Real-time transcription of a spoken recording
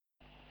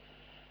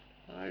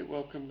Hi,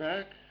 welcome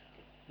back.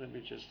 Let me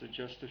just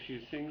adjust a few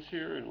things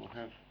here and we'll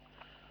have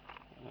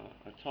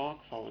a talk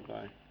followed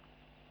by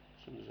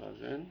some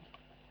zazen.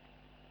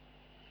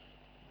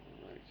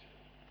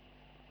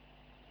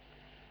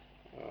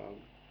 Alright.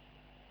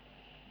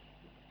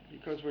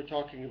 Because we're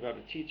talking about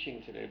a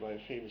teaching today by a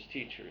famous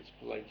teacher, it's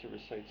polite to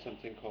recite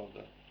something called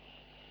the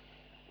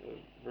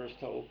verse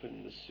to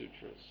open the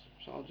sutras.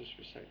 So I'll just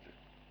recite that.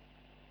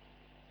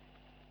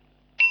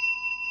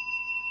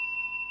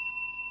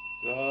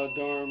 The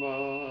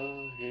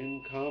Dharma,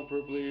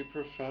 incomparably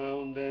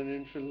profound and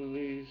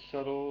infinitely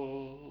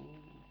subtle,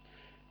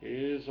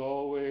 is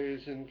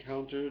always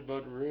encountered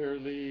but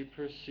rarely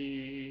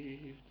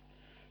perceived.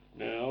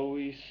 Now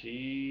we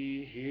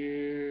see,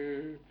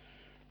 hear,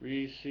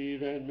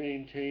 receive and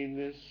maintain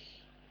this.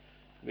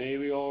 May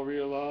we all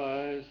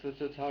realize the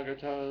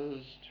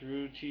Tathagata's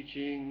true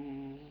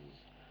teachings.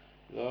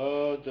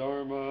 The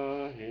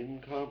Dharma,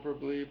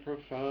 incomparably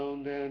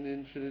profound and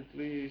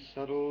infinitely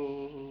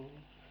subtle,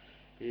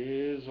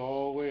 is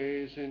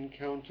always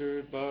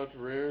encountered but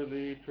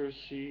rarely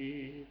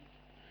perceived.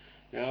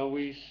 Now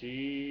we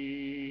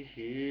see,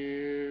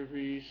 hear,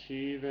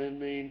 receive and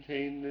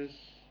maintain this.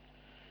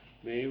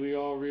 May we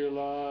all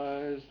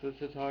realize the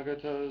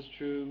Tathagata's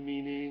true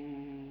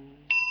meaning.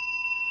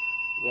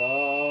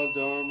 The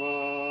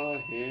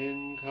Dharma,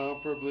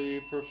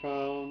 incomparably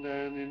profound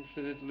and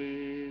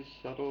infinitely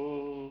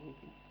subtle,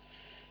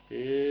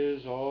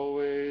 is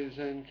always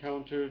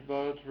encountered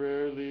but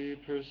rarely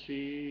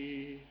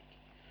perceived.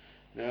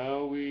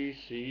 Now we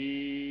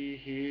see,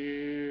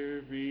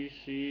 hear,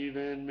 receive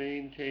and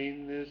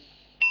maintain this.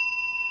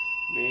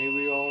 May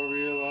we all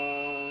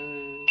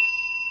realize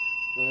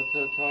the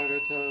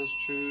Tathagata's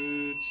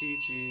true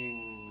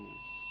teachings.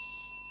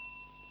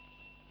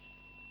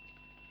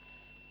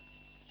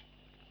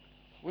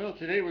 Well,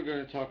 today we're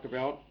going to talk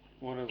about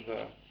one of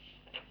the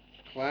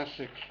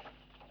classic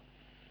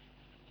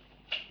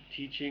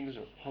teachings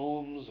or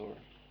poems or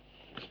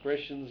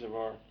expressions of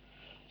our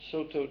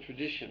Soto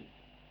tradition.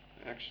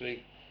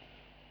 Actually,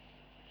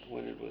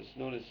 when it was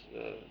known as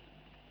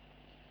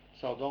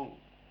Saodong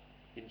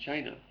in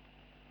China,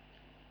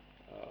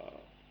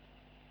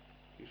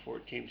 before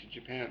it came to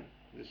Japan.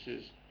 This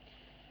is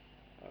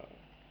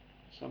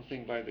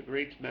something by the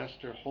great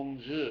master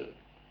Hongzhi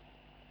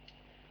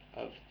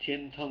of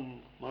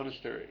Tiantong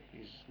Monastery.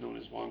 He's known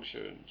as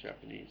Wangshu in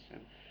Japanese.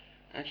 And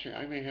actually,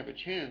 I may have a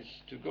chance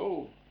to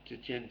go to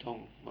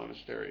Tiantong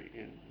Monastery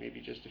in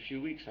maybe just a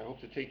few weeks. I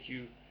hope to take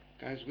you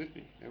guys with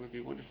me. That would be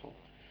wonderful.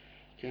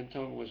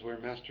 Tiantong was where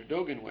Master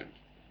Dogen went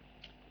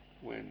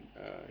when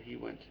he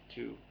went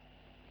to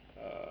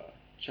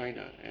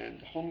China,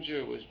 and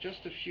Hongzhi was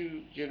just a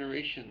few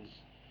generations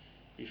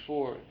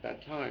before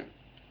that time,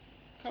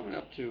 coming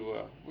up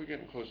to, we're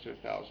getting close to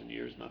 1,000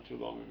 years, not too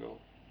long ago,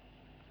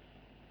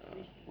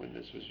 when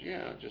this was,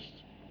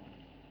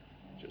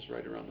 just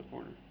right around the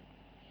corner.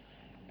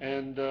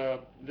 And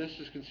this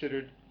is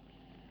considered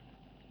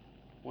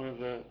one of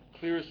the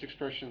clearest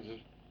expressions of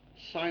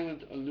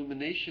silent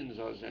illumination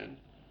zazen,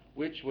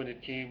 which, when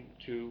it came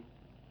to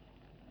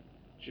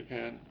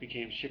Japan,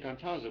 became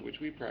shikantaza, which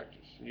we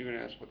practice. And you're going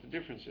to ask what the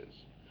difference is.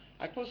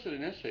 I posted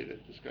an essay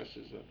that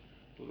discusses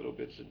the little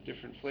bits of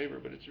different flavor,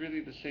 but it's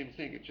really the same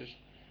thing. It just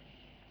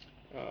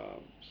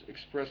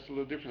expressed a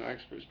little different.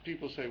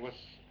 People say, what's,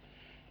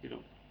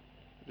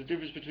 the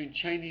difference between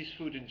Chinese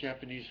food and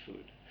Japanese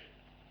food?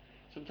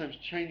 Sometimes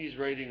Chinese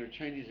writing or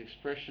Chinese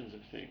expressions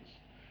of things,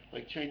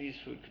 like Chinese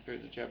food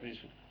compared to Japanese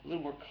food, a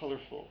little more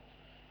colorful,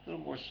 a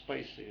little more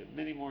spicy,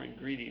 many more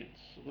ingredients,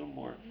 a little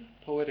more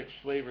poetic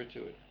flavor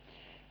to it.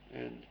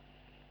 And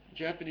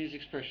Japanese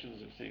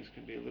expressions of things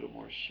can be a little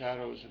more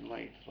shadows and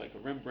light, like a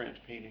Rembrandt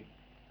painting.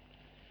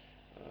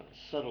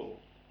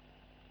 Subtle,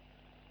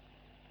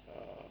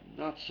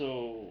 not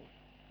so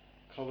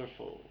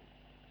colorful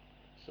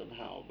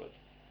somehow, but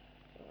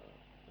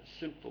a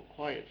simple,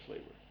 quiet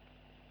flavor.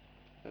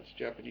 That's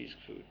Japanese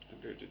food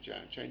compared to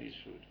Chinese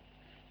food.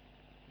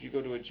 If you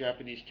go to a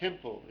Japanese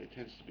temple, it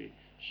tends to be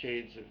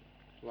shades of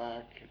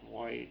black and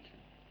white,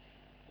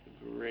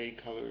 and gray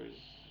colors,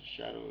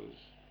 shadows.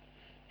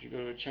 If you go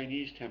to a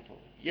Chinese temple,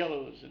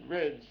 yellows and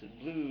reds and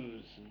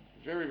blues, and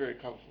very, very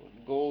colorful,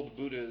 and gold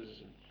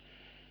Buddhas, and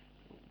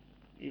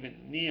even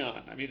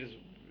neon. I mean,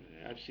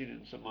 I've seen it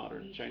in some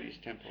modern Chinese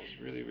temples.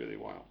 Really, really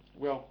wild.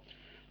 Well,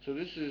 so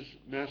this is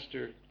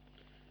Master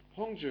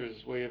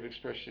Hongzhi's way of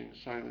expressing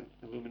silent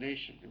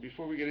illumination. And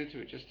before we get into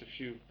it, just a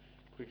few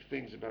quick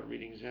things about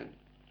reading Zen.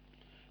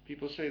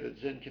 People say that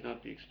Zen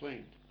cannot be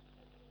explained.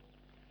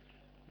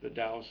 The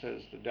Tao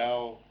says the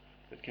Tao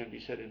that can be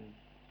said in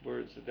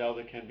words, the Tao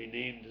that can be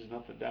named is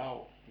not the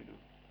Tao,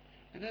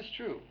 And that's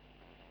true.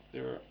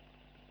 There's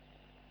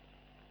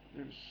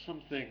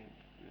something,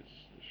 as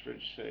the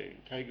French say,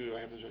 Taigu,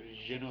 I have this right,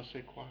 je ne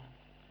sais quoi.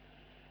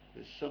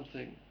 There's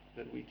something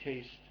that we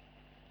taste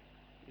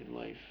in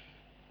life,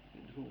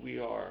 in who we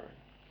are,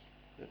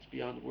 that's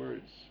beyond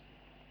words.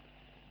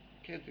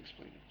 Can't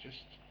explain it.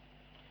 Just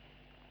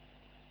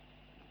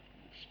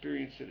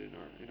experience it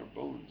in our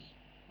bones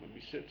when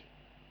we sit.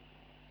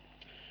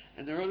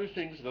 And there are other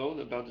things, though,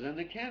 about Zen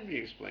that can be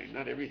explained.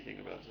 Not everything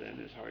about Zen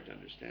is hard to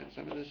understand.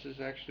 Some of this is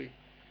actually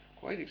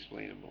quite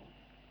explainable,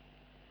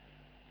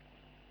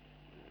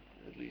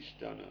 at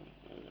least on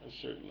a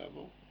certain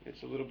level.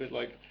 It's a little bit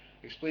like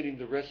explaining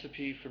the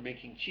recipe for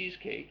making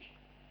cheesecake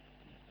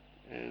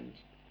and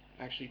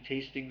actually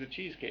tasting the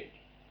cheesecake.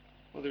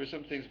 Well, there are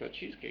some things about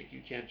cheesecake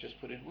you can't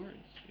just put in words.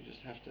 You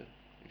just have to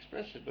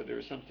express it. But there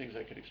are some things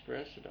I can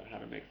express about how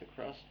to make the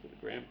crust with the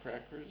graham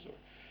crackers, or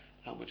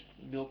how much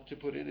milk to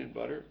put in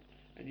butter,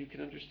 and you can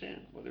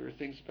understand. Well, there are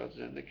things about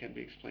Zen that can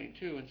be explained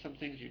too, and some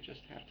things you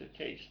just have to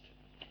taste.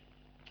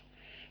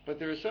 But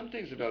there are some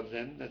things about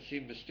Zen that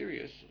seem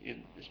mysterious,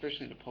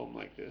 especially in a poem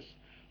like this,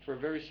 for a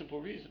very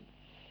simple reason.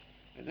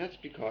 And that's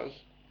because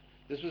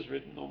this was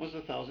written almost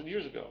 1,000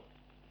 years ago,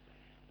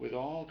 with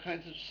all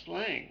kinds of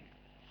slang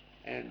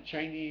and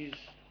Chinese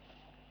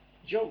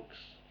jokes,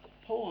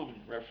 poem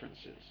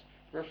references,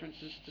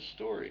 references to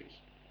stories.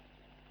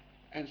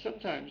 And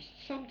sometimes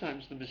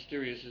the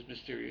mysterious is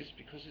mysterious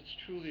because it's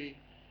truly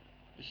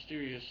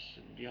mysterious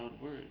and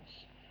beyond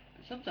words.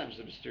 And sometimes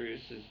the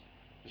mysterious is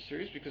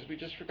mysterious because we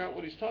just forgot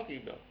what he's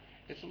talking about.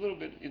 It's a little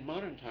bit, in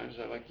modern times,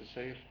 I like to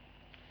say,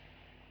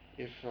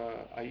 if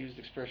I used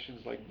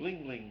expressions like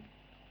bling bling,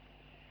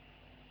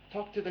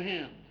 talk to the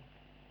hand,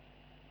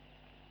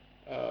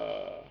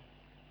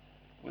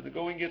 when the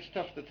going gets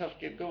tough, the tough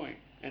get going,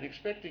 and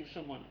expecting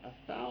someone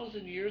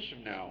 1,000 years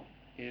from now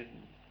in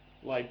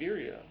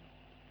Liberia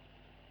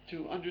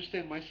to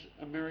understand my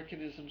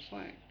Americanism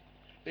slang.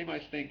 They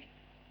might think,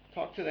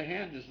 talk to the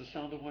hand is the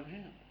sound of one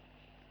hand.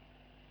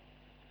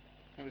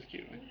 That was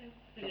cute, right?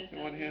 Talk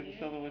to one hand, the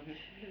sound of one hand.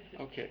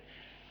 Okay.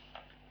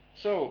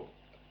 So,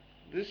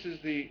 this is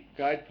the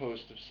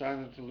guidepost of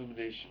silent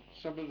illumination.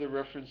 Some of the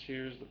reference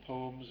here is the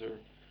poems are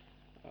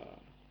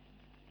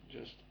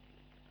just,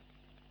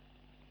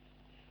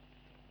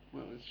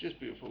 well, it's just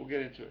beautiful. We'll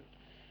get into it.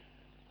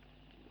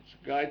 It's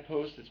a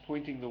guidepost. It's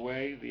pointing the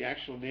way. The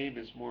actual name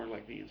is more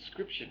like the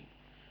inscription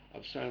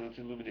of silent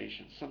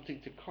illumination, something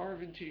to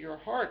carve into your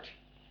heart.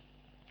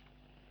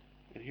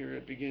 And here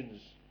it begins.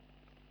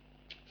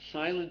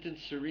 Silent and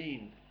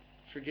serene,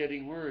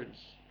 forgetting words.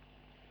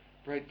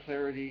 Bright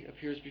clarity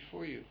appears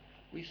before you.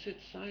 We sit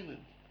silent.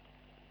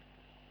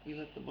 We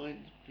let the mind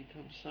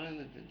become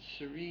silent and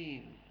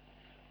serene.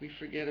 We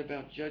forget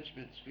about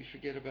judgments. We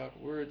forget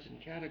about words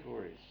and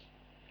categories.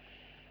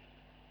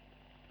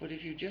 But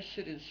if you just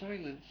sit in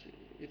silence,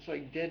 it's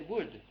like dead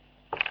wood.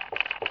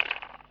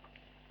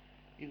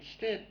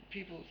 Instead,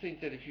 people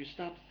think that if you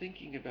stop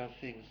thinking about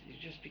things, you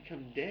just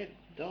become dead,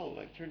 dull,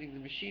 like turning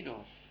the machine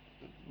off,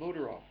 the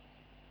motor off.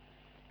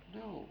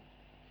 No.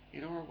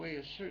 In our way,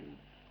 a certain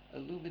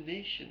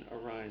illumination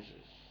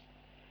arises,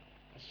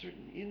 a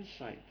certain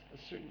insight, a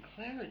certain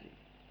clarity.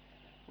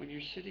 When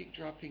you're sitting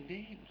dropping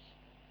names,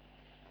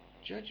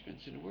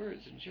 judgments and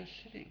words, and just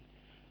sitting,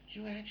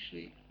 you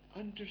actually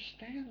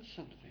understand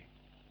something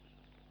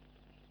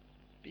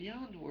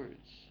beyond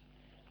words.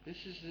 This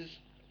is this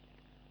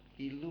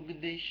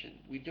illumination.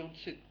 We don't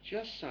sit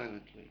just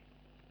silently.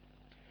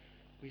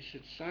 We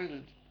sit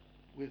silent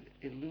with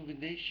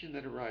illumination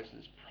that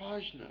arises.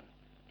 Prajna,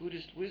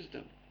 Buddhist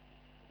wisdom.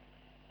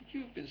 If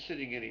you've been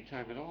sitting any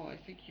time at all, I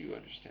think you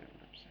understand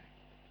what I'm saying.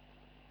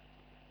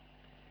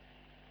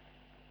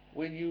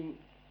 When you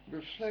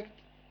reflect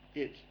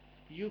it,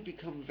 you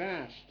become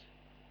vast.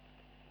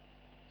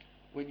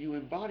 When you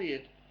embody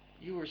it,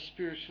 you are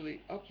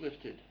spiritually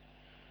uplifted.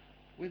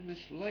 When this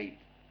light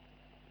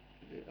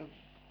of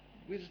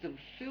wisdom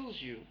fills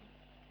you,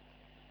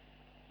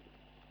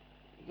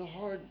 the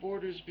hard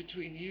borders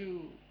between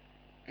you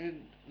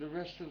and the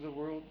rest of the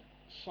world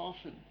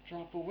soften,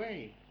 drop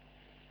away.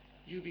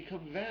 You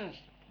become vast,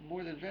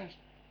 more than vast,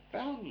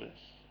 boundless.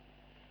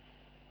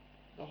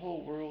 The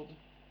whole world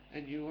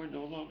and you are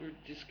no longer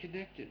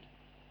disconnected.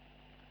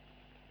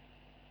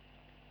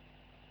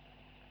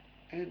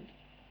 And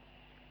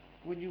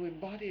when you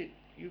embody it,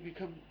 you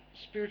become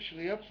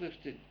spiritually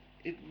uplifted.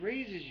 It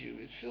raises you,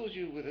 it fills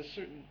you with a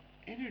certain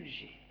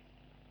energy,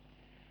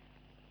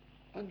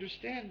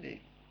 understanding,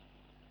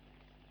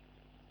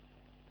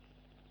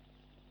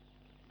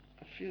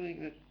 a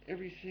feeling that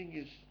everything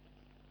is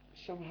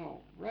somehow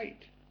right.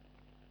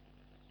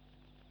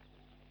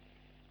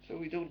 So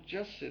we don't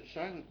just sit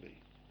silently.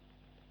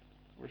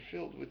 We're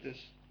filled with this,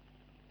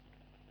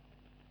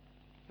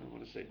 I don't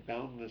want to say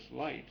boundless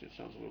light. It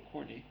sounds a little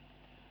corny.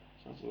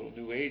 It sounds a little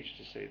new age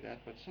to say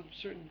that, but some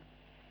certain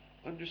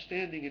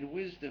understanding and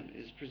wisdom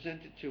is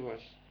presented to us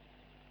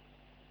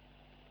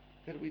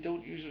that we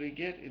don't usually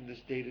get in this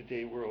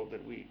day-to-day world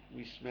that we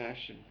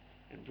smash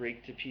and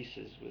break to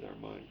pieces with our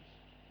minds.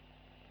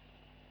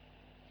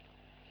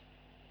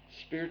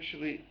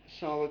 Spiritually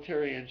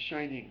solitary and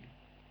shining.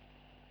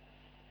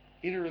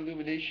 Inner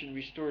illumination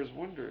restores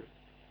wonder.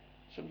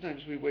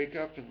 Sometimes we wake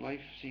up and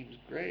life seems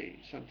gray.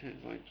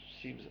 Sometimes life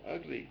seems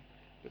ugly.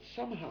 But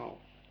somehow,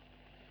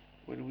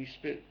 when we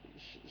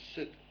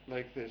sit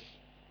like this,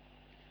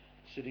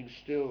 sitting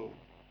still,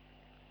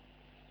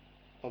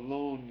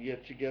 alone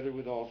yet together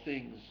with all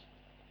things,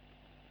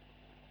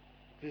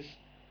 this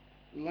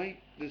light,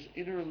 this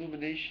inner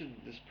illumination,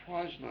 this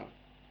prajna,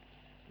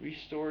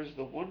 restores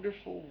the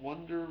wonderful,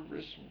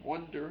 wondrous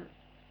wonder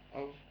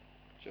of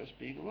just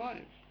being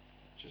alive,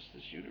 just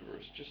this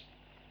universe, just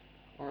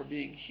our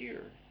being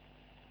here.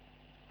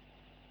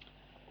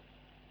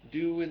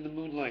 Dew in the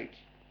moonlight,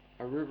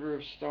 a river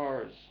of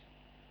stars,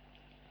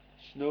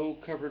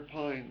 snow-covered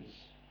pines,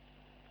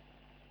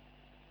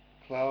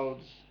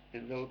 clouds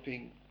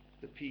enveloping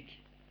the peak.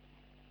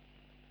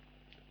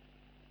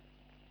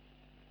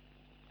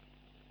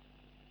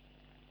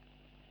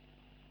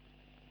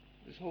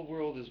 This whole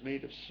world is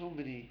made of so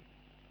many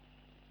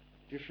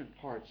different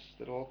parts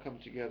that all come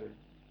together.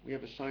 We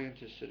have a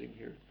scientist sitting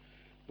here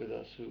with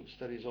us who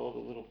studies all the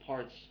little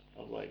parts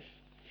of life,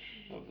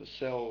 of the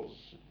cells,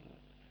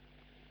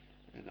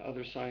 and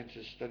other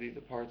scientists study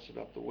the parts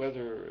about the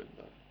weather and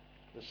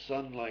the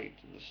sunlight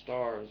and the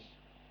stars.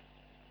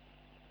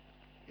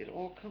 It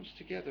all comes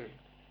together.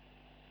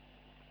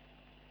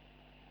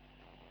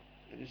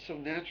 And it's so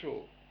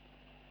natural.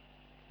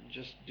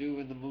 Just dew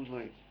in the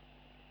moonlight,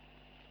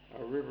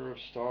 a river of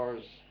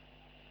stars,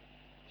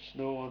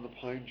 snow on the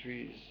pine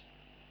trees,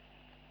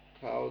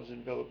 clouds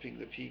enveloping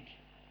the peak.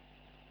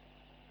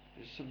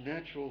 There's some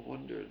natural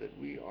wonder that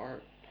we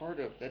are part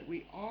of, that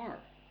we are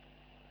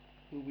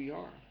who we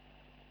are.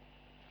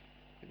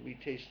 And we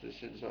taste this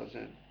in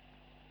Zazen.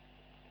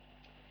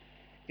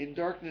 In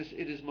darkness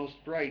it is most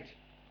bright,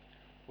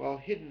 while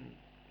hidden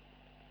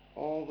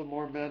all the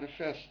more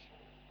manifest.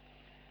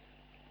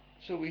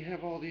 So we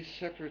have all these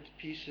separate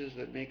pieces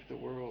that make the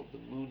world,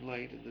 the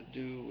moonlight and the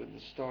dew and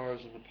the stars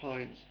and the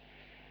pines.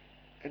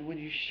 And when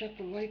you shut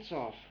the lights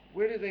off,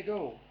 where do they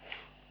go?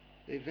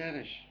 They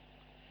vanish.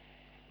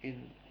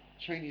 In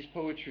Chinese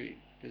poetry,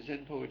 the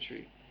Zen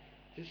poetry,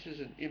 this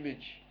is an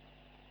image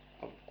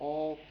of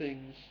all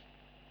things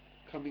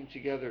coming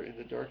together in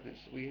the darkness.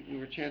 We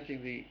were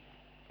chanting the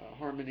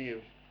harmony of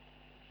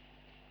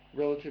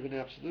relative and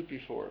absolute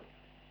before.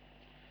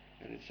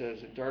 And it says,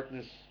 in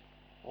darkness,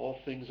 all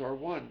things are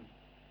one.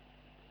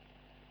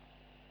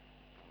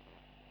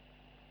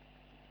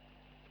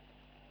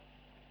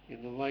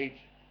 In the light,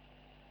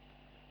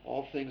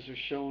 all things are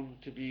shown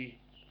to be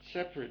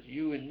separate,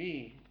 you and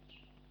me,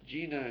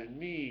 Gina and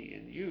me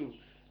and you.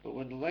 But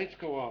when the lights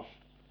go off,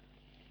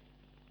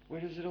 where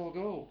does it all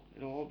go?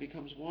 It all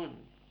becomes one.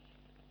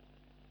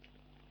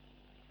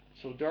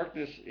 So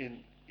darkness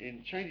in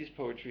Chinese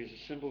poetry is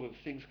a symbol of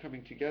things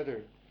coming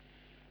together.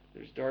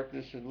 There's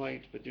darkness and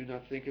light, but do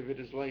not think of it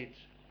as light.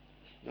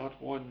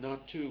 Not one,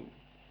 not two.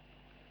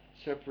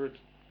 Separate,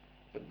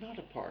 but not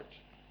apart.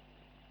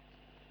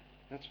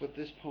 That's what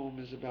this poem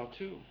is about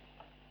too.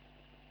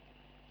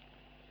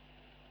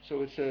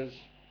 So it says,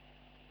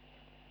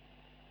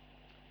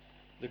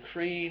 the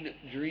crane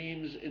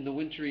dreams in the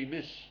wintry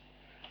mist.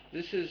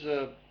 This is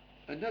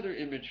another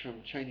image from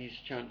Chinese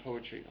Chan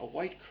poetry. A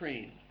white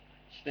crane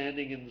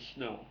standing in the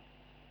snow.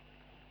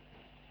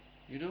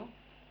 You know?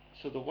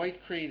 So the white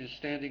crane is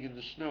standing in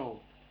the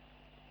snow,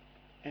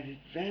 and it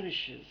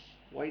vanishes,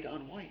 white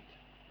on white.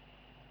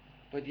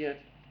 But yet,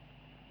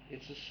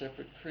 it's a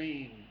separate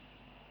crane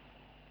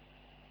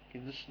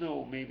in the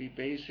snow, maybe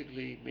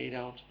basically made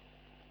out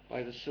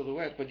by the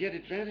silhouette, but yet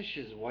it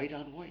vanishes, white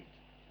on white.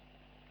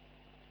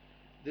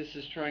 This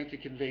is trying to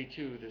convey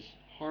too this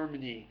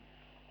harmony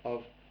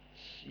of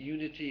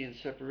unity and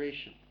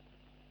separation,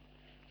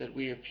 that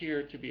we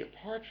appear to be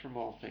apart from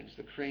all things.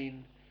 The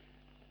crane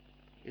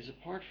is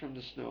apart from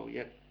the snow,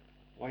 yet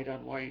white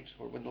on white,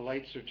 or when the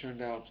lights are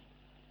turned out,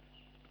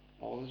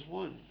 all is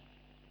one.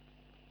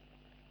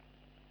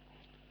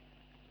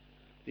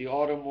 The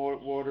autumn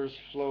waters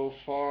flow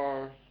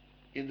far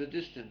in the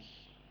distance.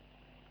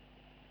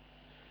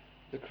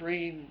 The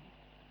crane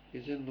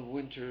is in the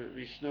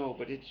wintry snow,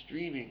 but it's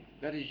dreaming.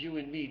 That is you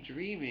and me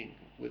dreaming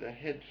with a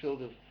head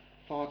filled of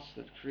thoughts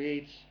that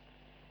creates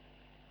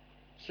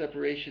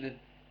separation. And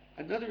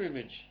another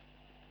image,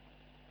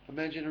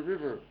 imagine a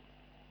river.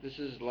 This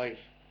is life.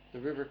 The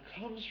river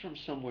comes from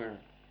somewhere.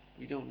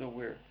 We don't know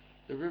where.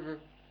 The river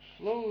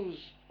flows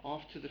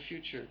off to the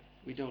future.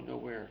 We don't know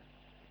where.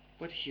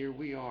 But here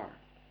we are.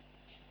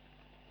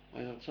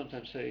 I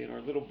sometimes say, in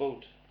our little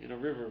boat in a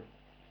river,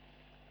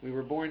 we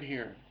were born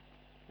here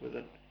with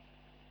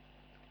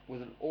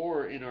an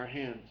oar in our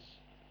hands.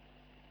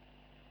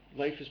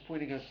 Life is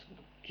pointing us,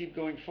 keep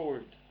going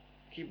forward,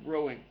 keep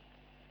rowing.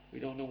 We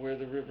don't know where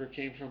the river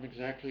came from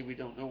exactly. We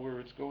don't know where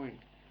it's going.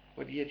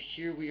 But yet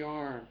here we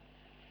are,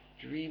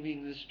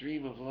 dreaming this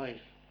dream of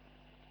life.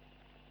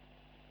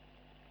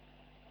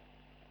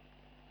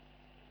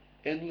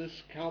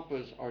 Endless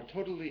kalpas are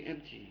totally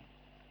empty.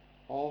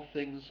 All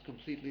things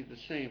completely the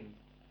same.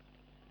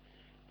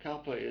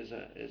 Kalpa is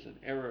an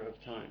era of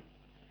time.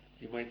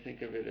 You might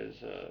think of it as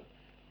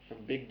from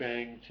Big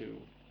Bang to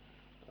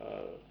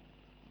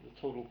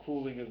the total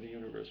cooling of the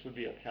universe would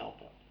be a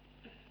kalpa.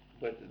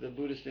 But the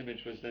Buddhist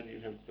image was then you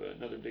have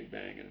another Big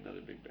Bang and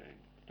another Big Bang.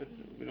 But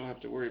we don't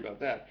have to worry about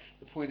that.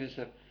 The point is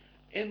that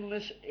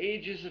endless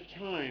ages of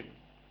time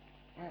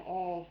are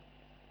all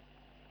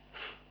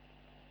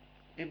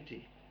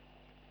empty.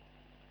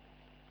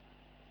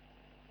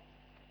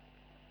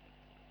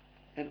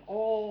 And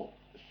all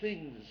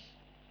things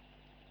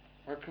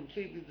are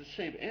completely the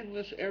same.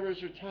 Endless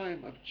eras of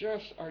time are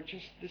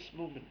just this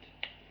moment.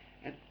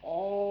 And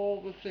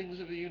all the things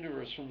of the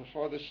universe, from the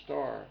farthest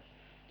star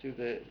to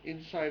the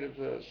inside of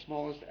the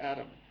smallest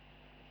atom,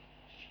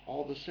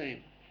 all the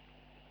same.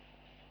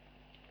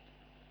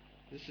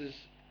 This is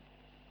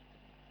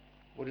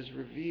what is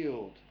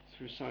revealed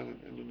through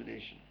silent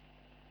illumination.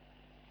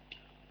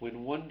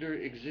 When wonder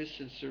exists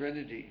in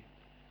serenity,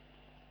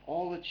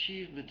 all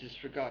achievement is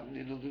forgotten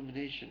in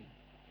illumination.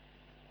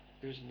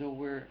 There's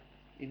nowhere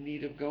in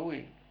need of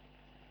going.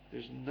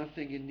 There's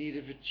nothing in need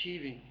of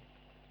achieving.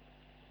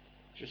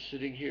 Just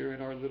sitting here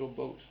in our little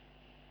boat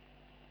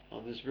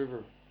on this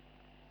river,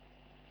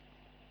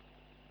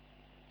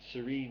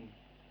 serene,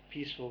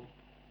 peaceful,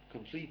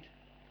 complete.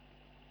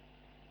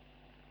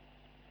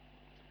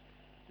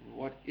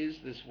 What is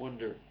this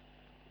wonder?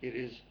 It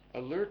is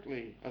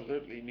alertly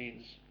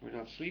means we're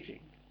not sleeping.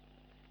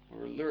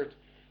 We're alert.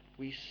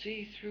 We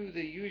see through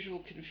the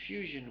usual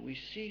confusion. We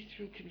see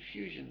through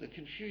confusion, the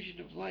confusion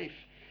of life,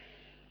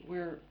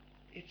 where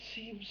it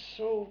seems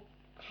so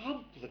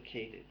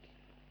complicated,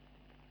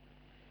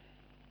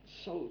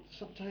 so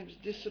sometimes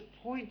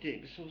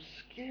disappointing, so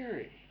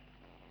scary,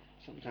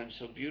 sometimes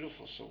so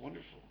beautiful, so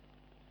wonderful.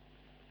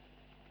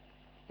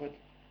 But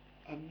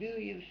a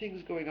million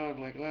things going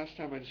on, like last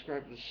time I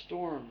described the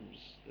storms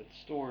that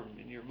storm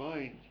in your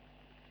mind.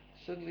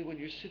 Suddenly when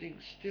you're sitting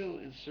still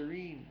and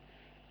serene,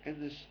 and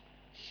this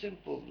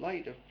simple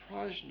light of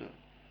prajna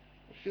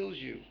fills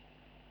you,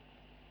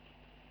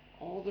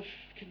 all the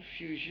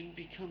confusion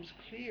becomes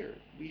clear.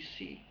 We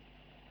see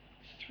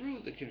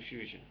through the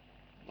confusion.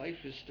 Life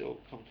is still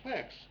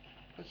complex,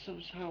 but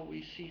somehow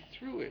we see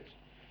through it.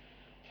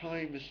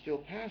 Time is still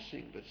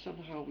passing, but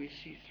somehow we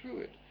see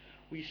through it.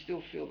 We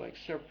still feel like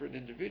separate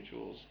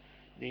individuals,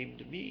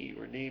 named me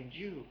or named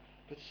you,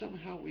 but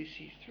somehow we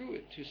see through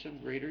it to some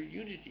greater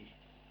unity.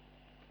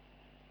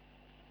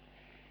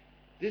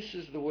 This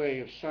is the way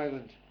of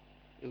silent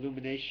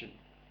illumination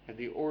and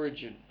the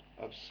origin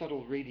of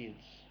subtle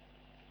radiance.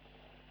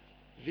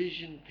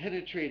 Vision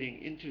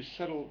penetrating into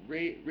subtle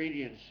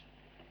radiance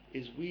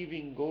is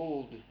weaving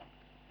gold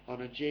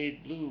on a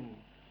jade bloom.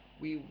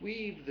 We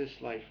weave this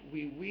life,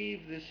 we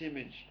weave this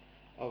image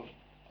of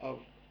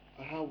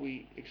how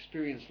we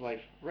experience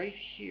life right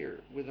here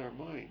with our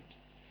mind.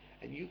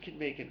 And you can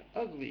make an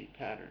ugly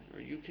pattern, or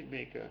you can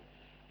make a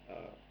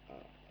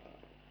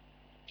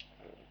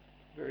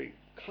very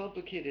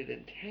complicated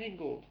and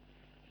tangled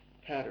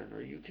pattern,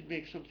 or you can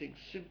make something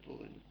simple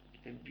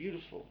and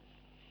beautiful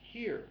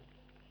here.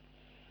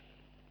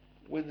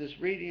 When this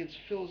radiance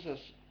fills us,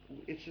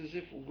 it's as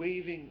if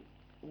weaving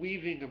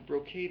a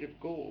brocade of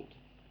gold.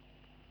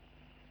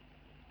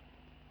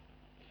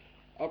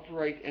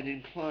 Upright and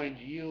inclined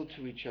yield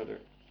to each other.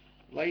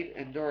 Light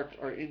and dark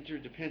are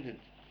interdependent.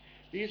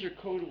 These are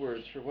code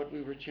words for what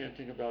we were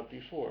chanting about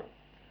before,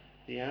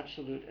 the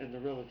absolute and the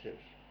relative.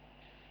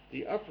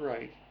 The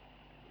upright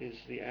is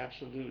the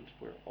absolute,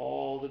 where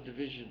all the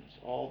divisions,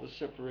 all the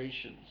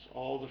separations,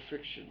 all the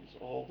frictions,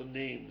 all the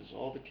names,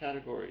 all the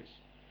categories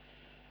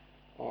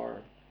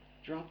are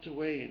dropped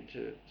away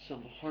into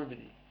some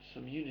harmony,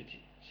 some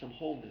unity, some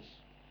wholeness.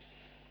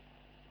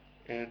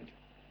 And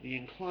the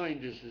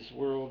inclined is this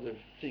world of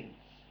things.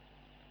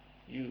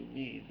 You,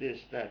 me, this,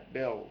 that,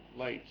 bell,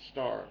 light,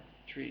 star,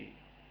 tree.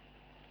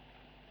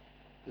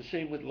 The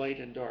same with light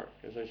and dark.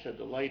 As I said,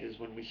 the light is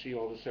when we see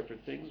all the separate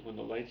things. When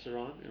the lights are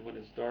on, and when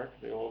it's dark,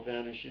 they all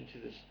vanish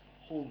into this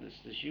wholeness,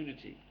 this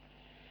unity.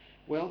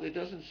 Well, it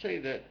doesn't say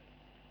that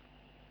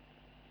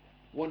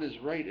one is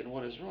right and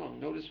one is wrong.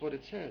 Notice what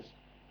it says.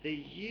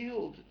 They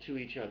yield to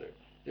each other.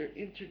 They're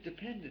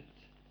interdependent.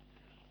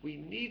 We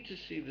need to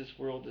see this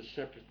world as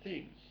separate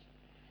things.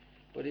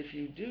 But if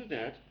you do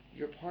that,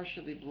 you're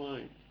partially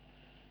blind.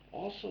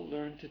 Also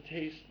learn to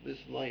taste this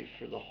life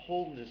for the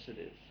wholeness it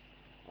is.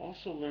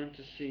 Also learn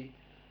to see,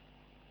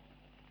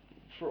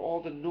 for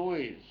all the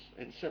noise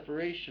and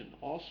separation,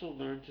 also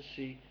learn to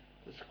see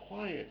this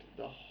quiet,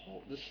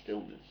 the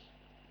stillness.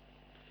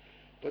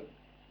 But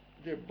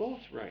they're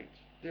both right.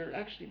 They're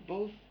actually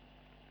both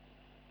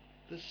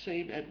the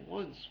same at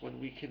once when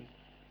we can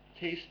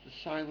taste the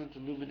silent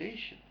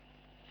illumination.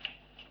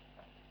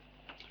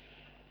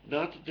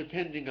 Not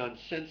depending on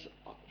sense,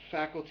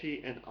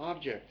 faculty, and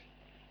object.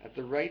 At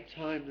the right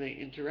time they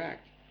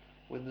interact.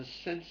 When the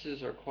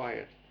senses are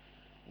quiet,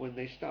 when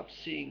they stop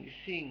seeing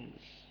things.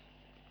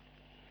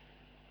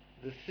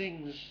 The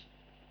things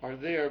are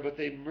there, but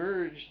they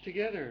merge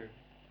together.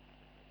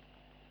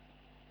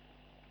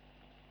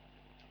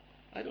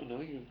 I don't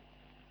know,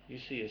 you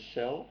see a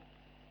cell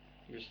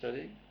you're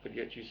studying, but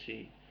yet you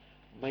see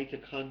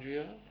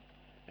mitochondria,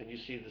 and you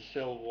see the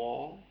cell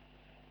wall,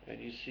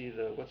 and you see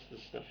what's the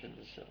stuff in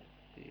the cell?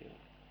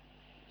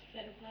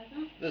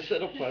 Cytoplasm? The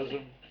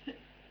cytoplasm.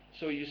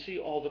 So you see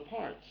all the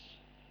parts.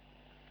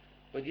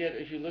 But yet,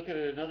 if you look at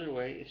it another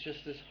way, it's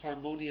just this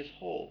harmonious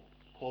whole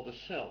called a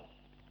cell.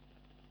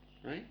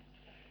 Right?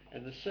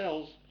 And the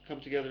cells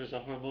come together as a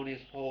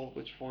harmonious whole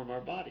which form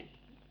our body.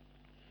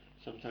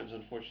 Sometimes,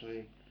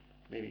 unfortunately,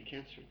 maybe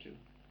cancer too.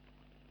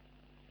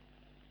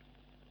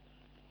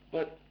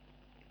 But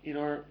in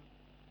our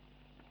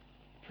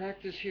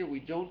practice here, we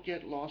don't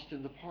get lost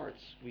in the parts.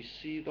 We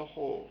see the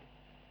whole.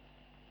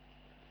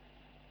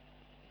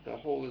 The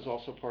whole is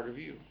also part of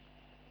you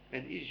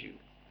and is you.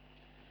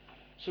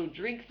 So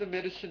drink the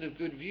medicine of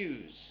good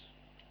views.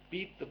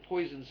 Beat the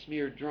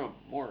poison-smeared drum.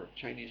 More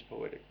Chinese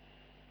poetic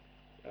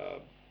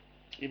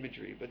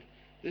imagery. But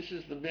this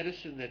is the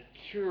medicine that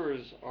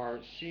cures our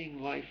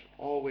seeing life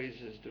always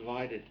as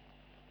divided,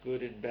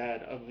 good and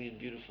bad, ugly and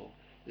beautiful.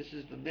 This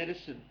is the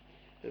medicine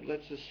that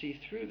lets us see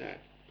through that.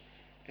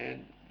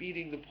 And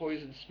beating the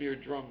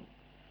poison-smeared drum,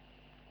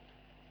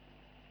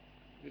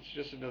 it's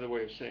just another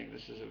way of saying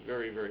this is a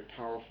very, very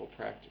powerful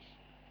practice.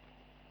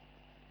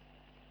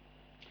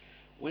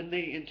 When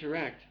they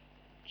interact,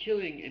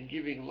 killing and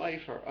giving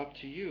life are up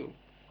to you.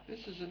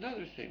 This is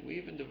another thing. We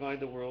even divide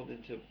the world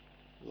into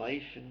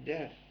life and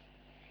death.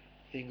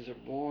 Things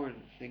are born,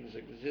 things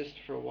exist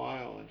for a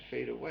while and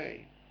fade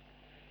away.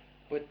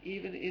 But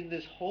even in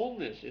this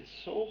wholeness, it's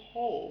so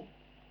whole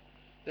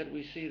that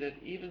we see that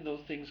even though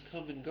things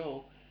come and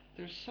go,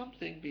 there's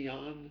something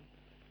beyond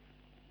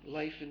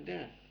life and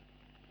death.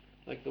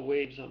 Like the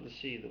waves on the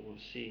sea,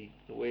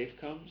 the wave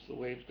comes, the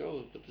wave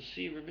goes, but the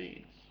sea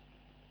remains.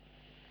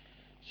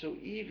 So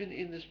even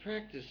in this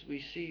practice,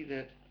 we see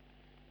that,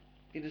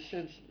 in a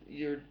sense,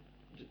 you're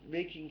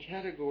making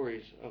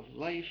categories of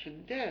life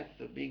and death,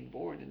 of being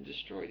born and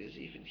destroyed, is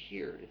even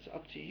here. It's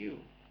up to you.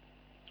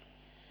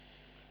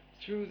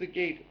 Through the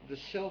gate, the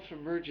self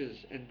emerges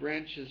and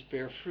branches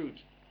bear fruit.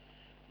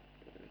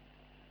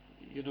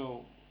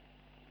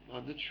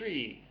 On the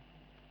tree,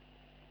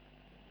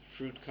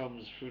 fruit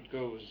comes, fruit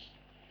goes.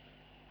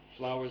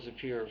 Flowers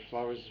appear,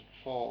 flowers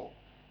fall.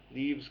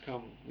 Leaves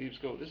come, leaves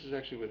go. This is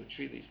actually where the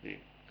tree leaf name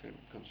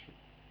comes from.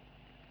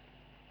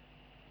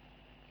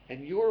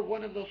 And you're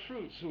one of the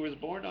fruits who was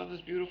born on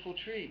this beautiful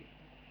tree.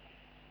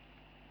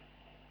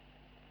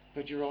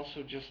 But you're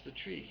also just the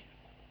tree.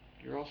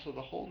 You're also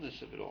the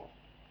wholeness of it all.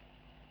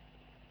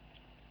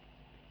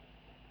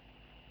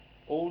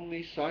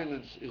 Only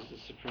silence is the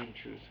supreme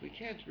truth. We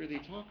can't really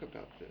talk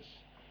about this.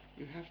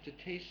 You have to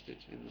taste it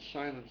in the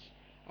silence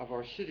of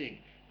our sitting,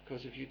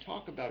 because if you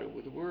talk about it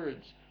with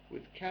words,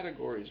 with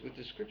categories, with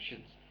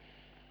descriptions,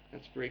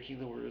 that's breaking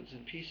the words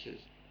in pieces.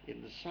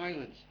 In the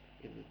silence,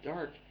 in the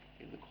dark,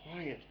 in the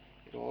quiet,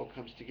 it all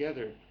comes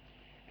together.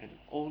 And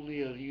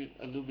only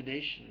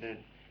illumination then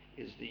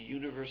is the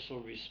universal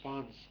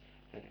response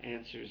that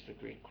answers the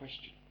great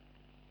question.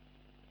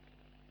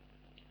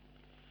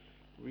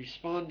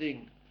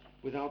 Responding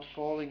without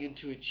falling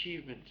into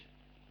achievement.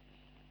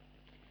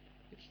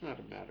 It's not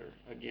a matter,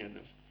 again,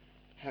 of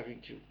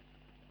having to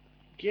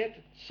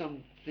get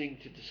something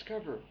to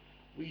discover.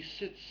 We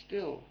sit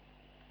still.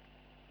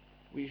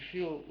 We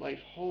feel life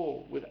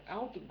whole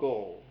without the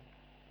goal,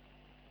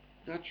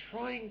 not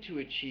trying to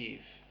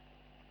achieve,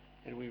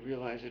 and we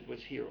realize it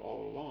was here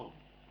all along.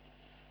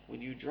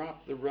 When you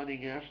drop the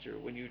running after,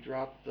 when you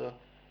drop the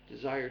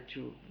desire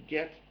to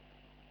get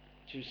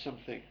to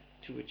something,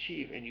 to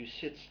achieve, and you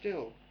sit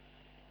still,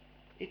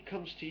 it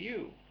comes to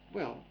you.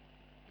 Well,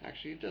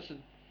 actually it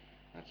doesn't.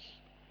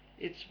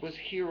 It was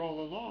here all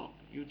along.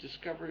 You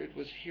discover it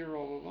was here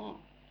all along.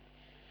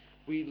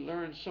 We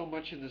learn so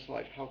much in this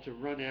life, how to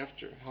run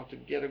after, how to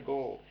get a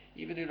goal.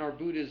 Even in our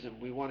Buddhism,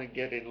 we want to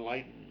get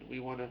enlightened. We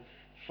want to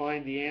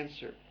find the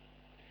answer.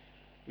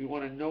 We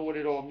want to know what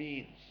it all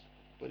means.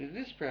 But in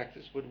this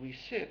practice, when we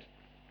sit,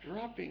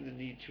 dropping the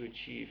need to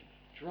achieve,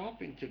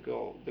 dropping the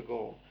goal,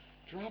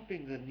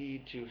 dropping the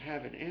need to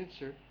have an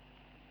answer,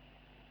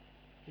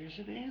 there's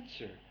an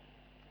answer.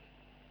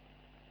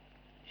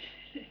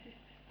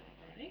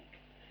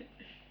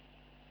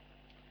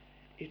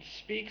 It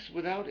speaks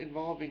without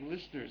involving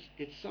listeners.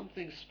 It's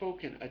something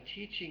spoken, a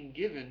teaching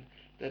given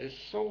that is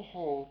so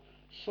whole,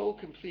 so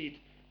complete,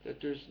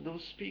 that there's no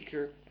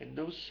speaker and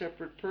no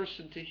separate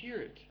person to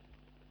hear it.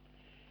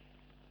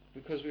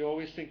 Because we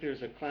always think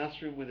there's a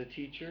classroom with a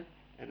teacher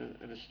and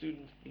a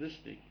student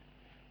listening.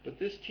 But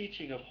this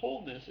teaching of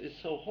wholeness is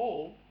so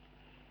whole,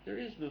 there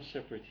is no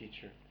separate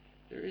teacher.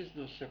 There is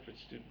no separate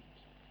student.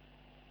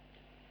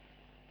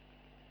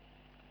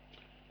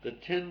 The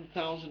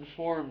 10,000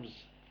 forms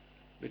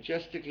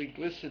majestically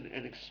glisten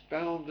and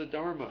expound the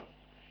Dharma.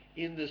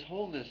 In this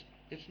wholeness,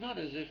 it's not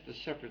as if the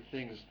separate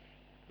things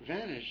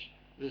vanish,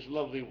 this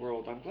lovely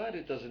world. I'm glad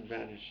it doesn't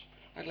vanish.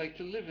 I'd like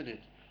to live in it.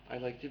 I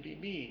like to be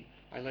me.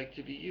 I like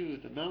to be you.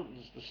 The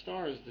mountains, the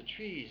stars, the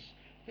trees,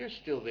 they're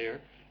still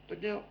there.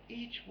 But now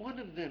each one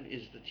of them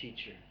is the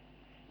teacher.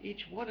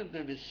 Each one of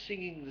them is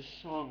singing the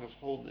song of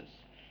wholeness.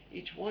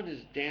 Each one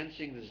is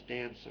dancing this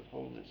dance of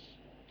wholeness.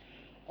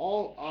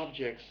 All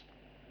objects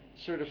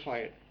certify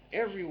it.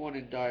 Everyone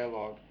in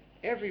dialogue,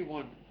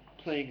 everyone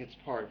playing its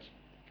part,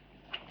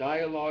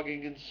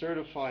 dialoguing and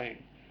certifying.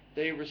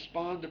 They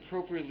respond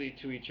appropriately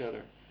to each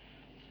other.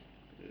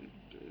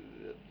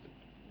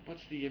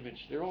 What's the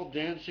image? They're all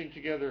dancing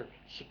together,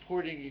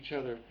 supporting each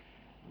other,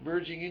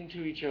 merging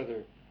into each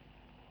other.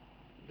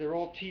 They're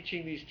all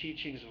teaching these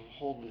teachings of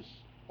wholeness.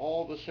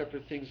 All the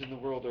separate things in the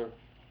world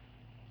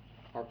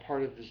are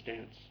part of this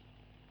dance.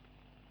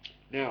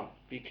 Now,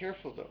 be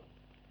careful though.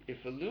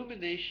 If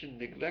illumination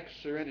neglects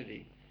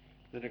serenity,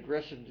 then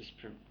aggressiveness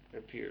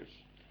appears.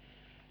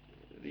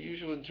 The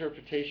usual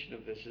interpretation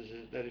of this is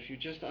that if you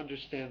just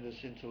understand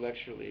this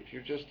intellectually, if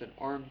you're just an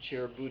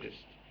armchair Buddhist,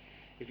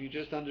 if you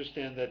just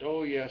understand that,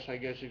 oh yes, I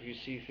guess if you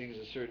see things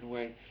a certain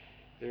way,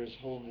 there's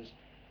wholeness,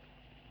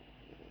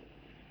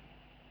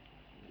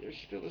 there's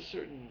still a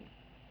certain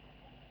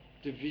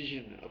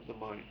division of the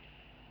mind.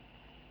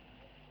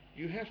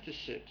 You have to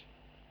sit.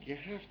 You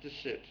have to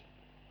sit.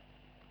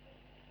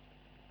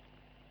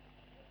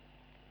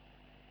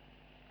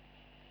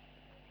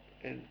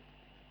 And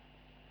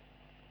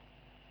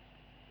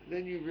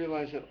then you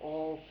realize that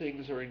all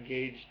things are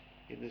engaged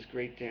in this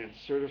great dance.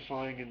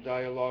 Certifying and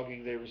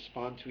dialoguing, they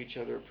respond to each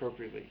other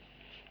appropriately.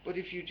 But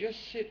if you just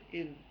sit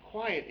in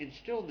quiet, in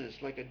stillness,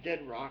 like a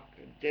dead rock,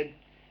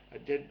 a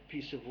dead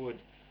piece of wood,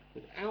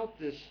 without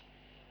this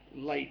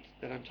light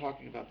that I'm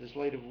talking about, this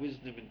light of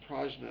wisdom and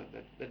prajna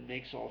that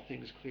makes all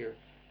things clear,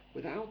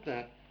 without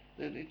that,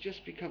 then it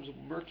just becomes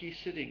murky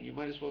sitting. You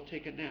might as well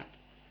take a nap.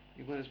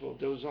 You might as well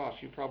doze off.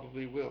 You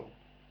probably will.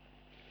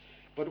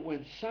 But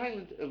when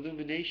silent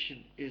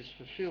illumination is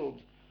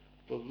fulfilled,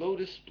 the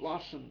lotus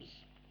blossoms,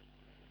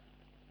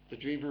 the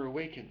dreamer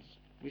awakens.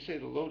 We say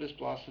the lotus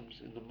blossoms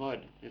in the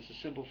mud. It's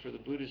a symbol for the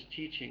Buddhist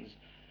teachings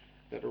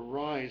that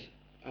arise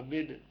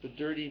amid the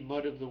dirty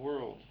mud of the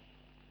world.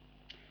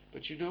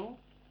 But you know,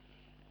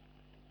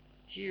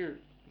 here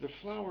the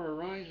flower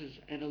arises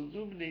and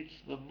illuminates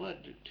the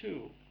mud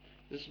too.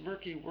 This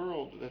murky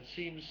world that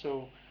seems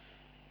so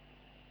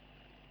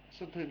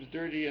sometimes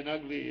dirty and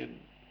ugly and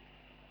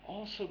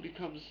also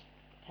becomes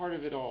part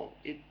of it all.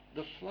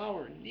 The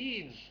flower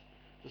needs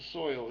the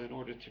soil in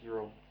order to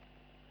grow.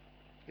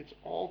 It's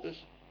all this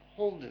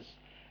wholeness,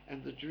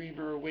 and the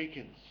dreamer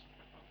awakens.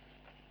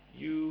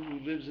 You who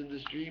lives in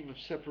this dream of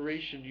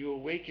separation, you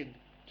awaken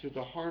to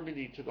the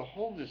harmony, to the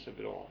wholeness of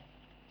it all.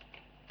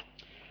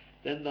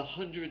 Then the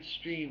 100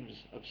 streams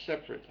of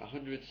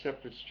 100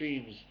 separate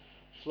streams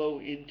flow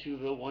into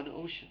the one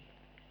ocean.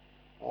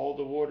 All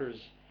the waters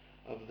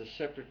of the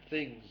separate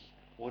things,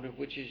 one of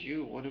which is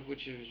you, one of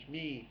which is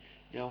me,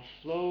 now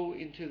flow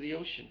into the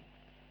ocean.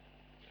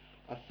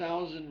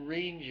 1,000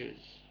 ranges,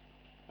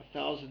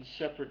 1,000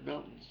 separate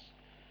mountains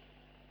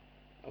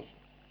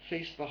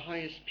face the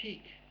highest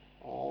peak.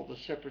 All the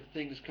separate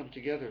things come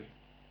together.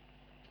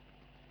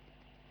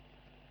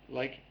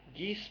 Like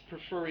geese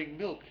preferring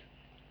milk,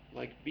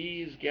 like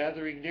bees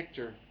gathering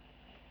nectar.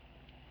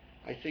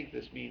 I think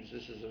this means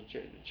this is a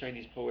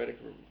Chinese poetic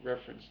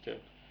reference to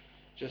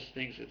just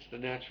things, it's the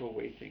natural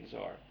way things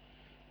are.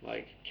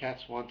 Like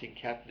cats wanting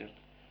catnip,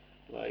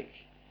 like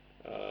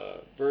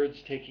birds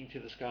taking to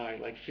the sky,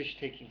 like fish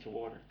taking to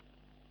water.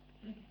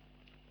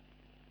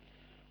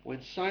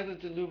 When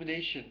silent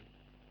illumination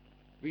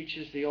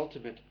reaches the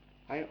ultimate,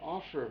 I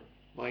offer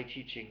my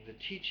teaching. The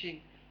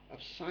teaching of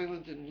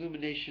silent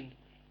illumination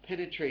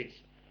penetrates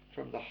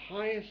from the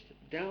highest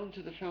down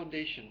to the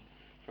foundation,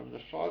 from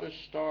the farthest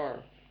star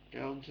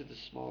down to the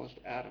smallest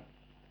atom.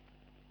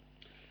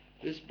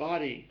 This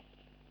body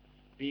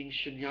being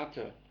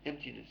shunyata,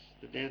 emptiness,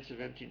 the dance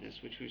of emptiness,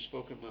 which we've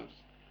spoken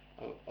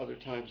of other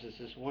times, is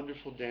this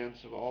wonderful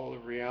dance of all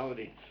of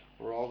reality,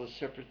 where all the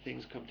separate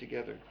things come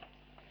together.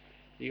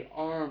 The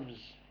arms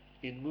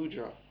in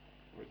mudra,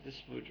 or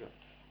this mudra,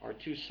 are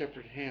two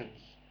separate hands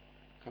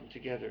come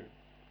together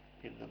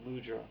in the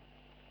mudra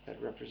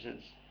that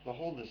represents the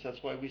wholeness.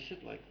 That's why we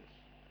sit like this.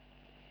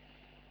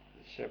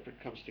 The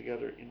separate comes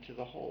together into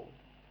the whole.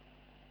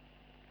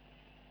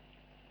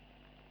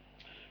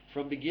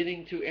 From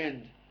beginning to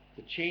end,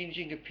 the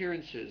changing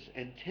appearances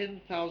and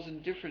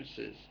 10,000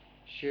 differences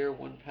share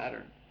one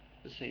pattern,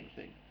 the same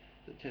thing.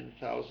 The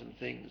 10,000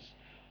 things,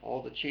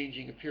 all the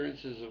changing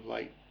appearances of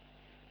light,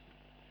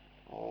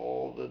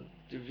 all the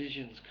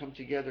divisions come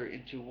together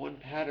into one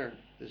pattern,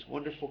 this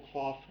wonderful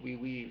cloth we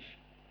weave.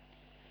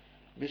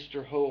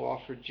 Mr. Ho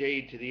offered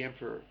jade to the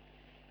emperor.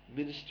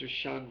 Minister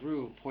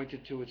Shangru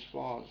pointed to its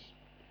flaws.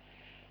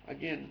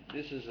 Again,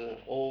 this is an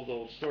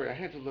old story. I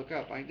had to look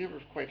up. I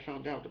never quite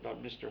found out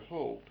about Mr.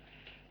 Ho.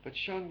 But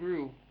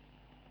Shangru,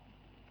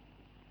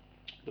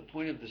 the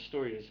point of the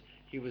story is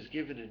he was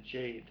given a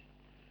jade,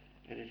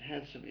 and it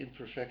had some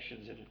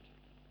imperfections in it.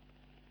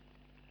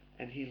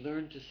 And he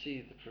learned to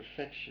see the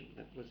perfection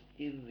that was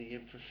in the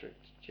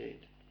imperfect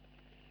jade.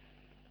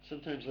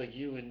 Sometimes, like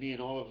you and me in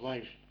all of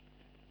life,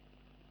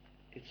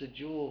 it's a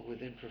jewel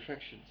with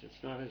imperfections.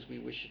 It's not as we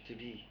wish it to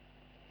be.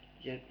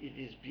 Yet it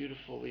is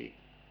beautifully,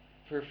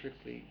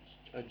 perfectly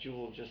a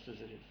jewel just as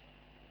it is.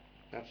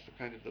 That's the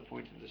kind of the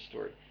point of this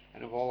story,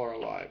 and of all our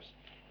lives,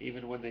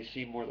 even when they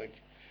seem more like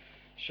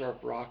sharp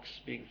rocks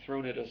being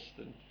thrown at us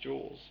than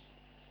jewels.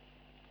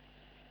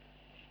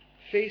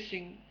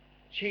 Facing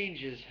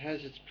changes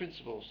has its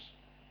principles.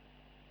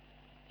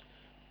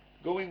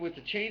 Going with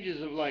the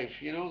changes of life.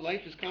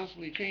 Life is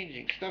constantly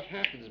changing. Stuff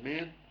happens,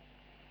 man.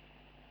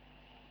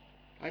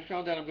 I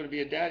found out I'm going to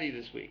be a daddy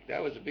this week.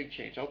 That was a big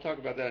change. I'll talk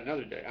about that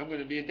another day. I'm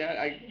going to be a dad.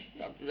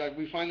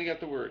 We finally got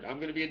the word. I'm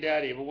going to be a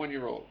daddy of a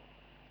 1-year-old.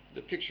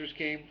 The pictures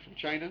came from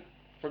China.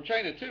 From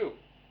China, too.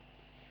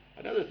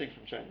 Another thing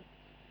from China.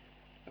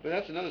 But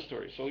that's another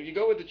story. So you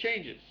go with the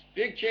changes,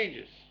 big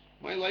changes.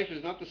 My life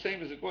is not the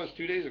same as it was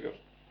 2 days ago.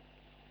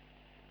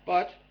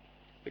 But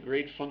the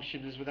great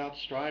function is without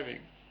striving.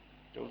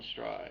 Don't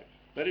strive.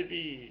 Let it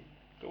be.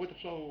 Go with the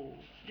flow.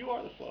 You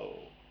are the flow.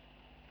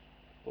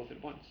 Both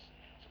at once.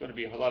 It's going to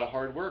be a lot of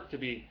hard work to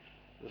be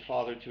the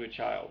father to a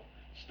child.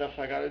 Stuff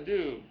I got to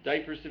do.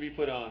 Diapers to be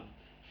put on.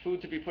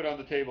 Food to be put on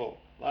the table.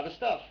 A lot of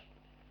stuff.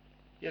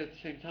 Yet at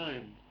the same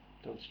time,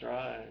 don't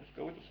strive.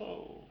 Go with the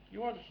flow.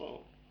 You are the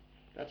flow.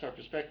 That's our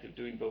perspective,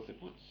 doing both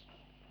at once.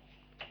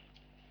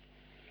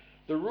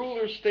 The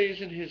ruler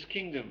stays in his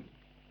kingdom.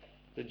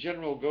 The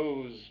general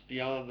goes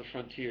beyond the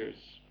frontiers.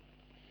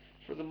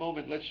 For the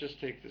moment, let's just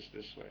take this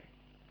way.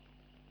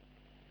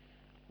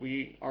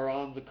 We are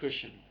on the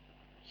cushion,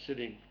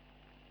 sitting,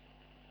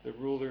 the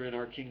ruler in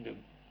our kingdom.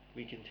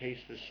 We can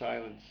taste the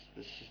silence,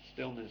 the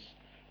stillness.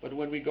 But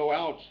when we go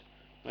out,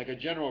 like a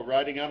general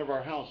riding out of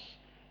our house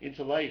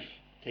into life,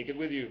 take it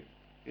with you.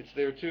 It's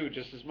there too,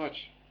 just as much.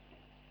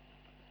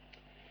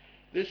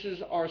 This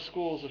is our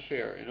school's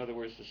affair. In other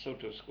words, the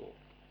Soto school,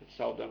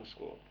 the Saodong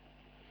school.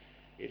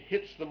 It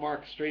hits the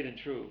mark straight and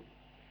true.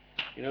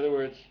 In other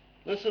words,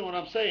 listen what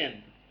I'm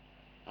saying.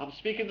 I'm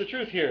speaking the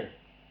truth here.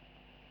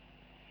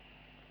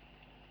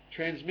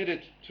 Transmit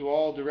it to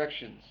all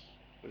directions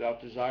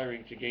without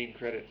desiring to gain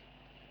credit.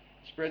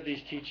 Spread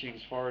these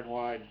teachings far and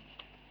wide,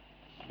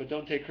 but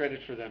don't take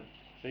credit for them.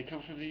 They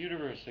come from the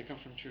universe. They come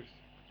from truth.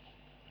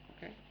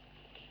 Okay?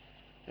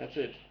 That's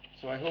it.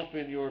 So I hope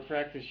in your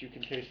practice you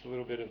can taste a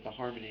little bit of the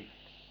harmony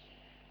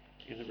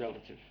in the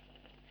relative.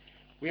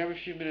 We have a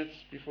few minutes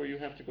before you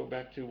have to go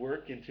back to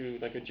work, into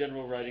like a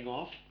general riding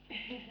off.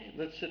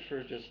 Let's sit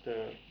for just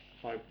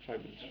 5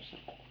 minutes or so.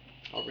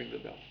 I'll ring the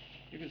bell.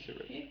 You can sit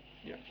right here.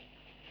 Yeah.